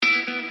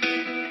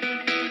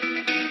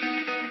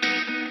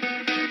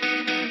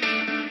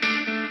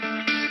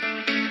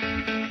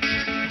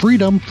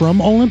Freedom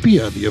from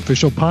Olympia, the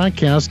official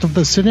podcast of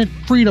the Senate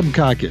Freedom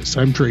Caucus.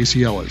 I'm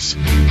Tracy Ellis.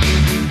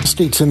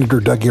 State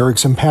Senator Doug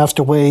Erickson passed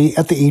away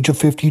at the age of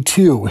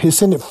 52. His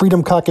Senate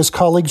Freedom Caucus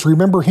colleagues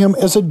remember him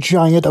as a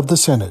giant of the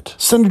Senate.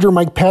 Senator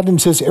Mike Patton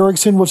says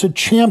Erickson was a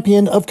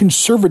champion of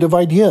conservative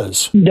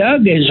ideas.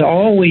 Doug has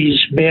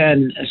always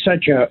been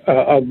such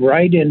a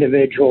bright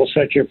individual,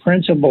 such a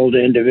principled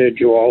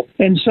individual,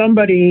 and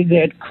somebody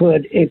that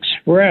could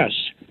express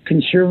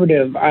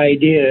conservative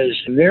ideas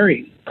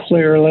very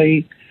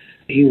clearly.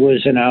 He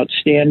was an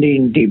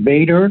outstanding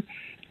debater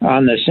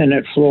on the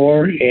Senate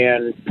floor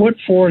and put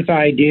forth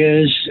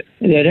ideas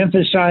that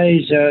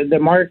emphasize the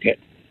market.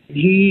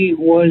 He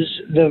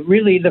was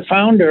really the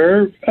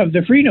founder of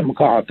the Freedom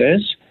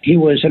Caucus. He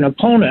was an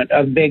opponent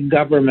of big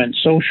government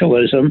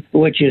socialism,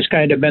 which has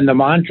kind of been the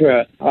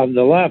mantra of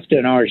the left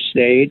in our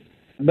state.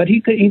 But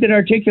he could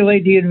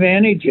articulate the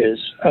advantages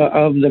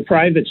of the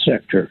private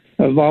sector,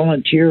 of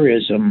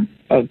volunteerism,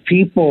 of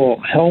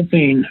people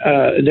helping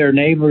their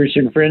neighbors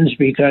and friends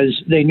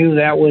because they knew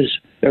that was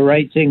the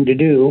right thing to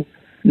do,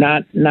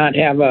 not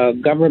have a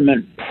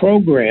government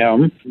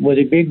program with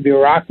a big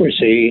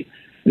bureaucracy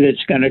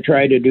that's going to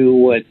try to do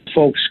what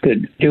folks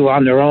could do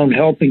on their own,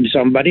 helping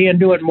somebody,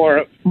 and do it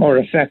more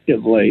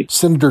effectively.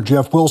 Senator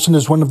Jeff Wilson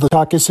is one of the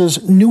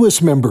caucus's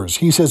newest members.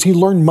 He says he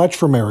learned much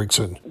from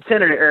Erickson.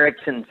 Senator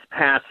Erickson's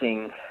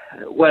passing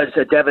was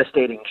a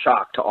devastating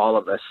shock to all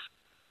of us.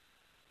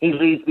 He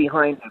leaves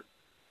behind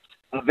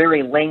a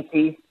very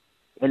lengthy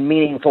and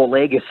meaningful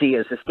legacy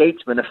as a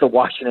statesman of the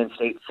Washington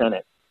State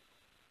Senate.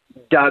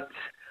 Doug's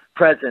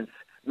presence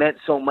meant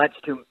so much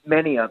to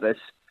many of us,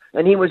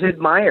 and he was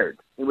admired.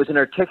 He was an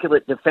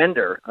articulate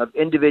defender of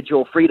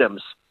individual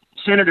freedoms.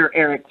 Senator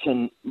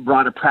Erickson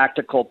brought a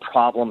practical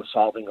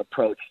problem-solving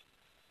approach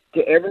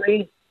to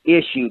every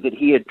issue that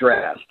he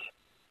addressed.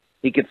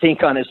 He could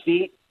think on his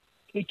feet.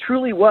 He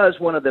truly was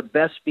one of the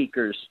best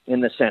speakers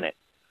in the Senate.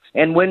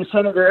 And when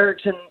Senator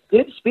Erickson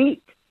did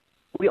speak,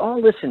 we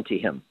all listened to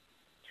him.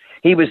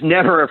 He was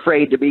never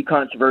afraid to be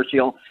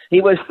controversial.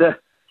 He was the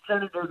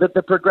senator that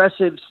the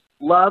progressives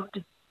loved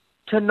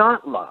to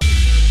not love.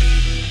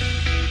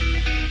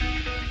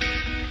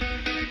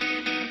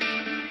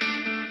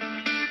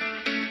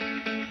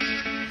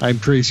 I'm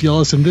Tracy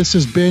Ellis, and this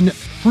has been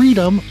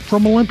Freedom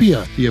from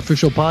Olympia, the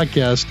official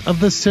podcast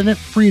of the Senate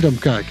Freedom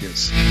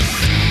Caucus.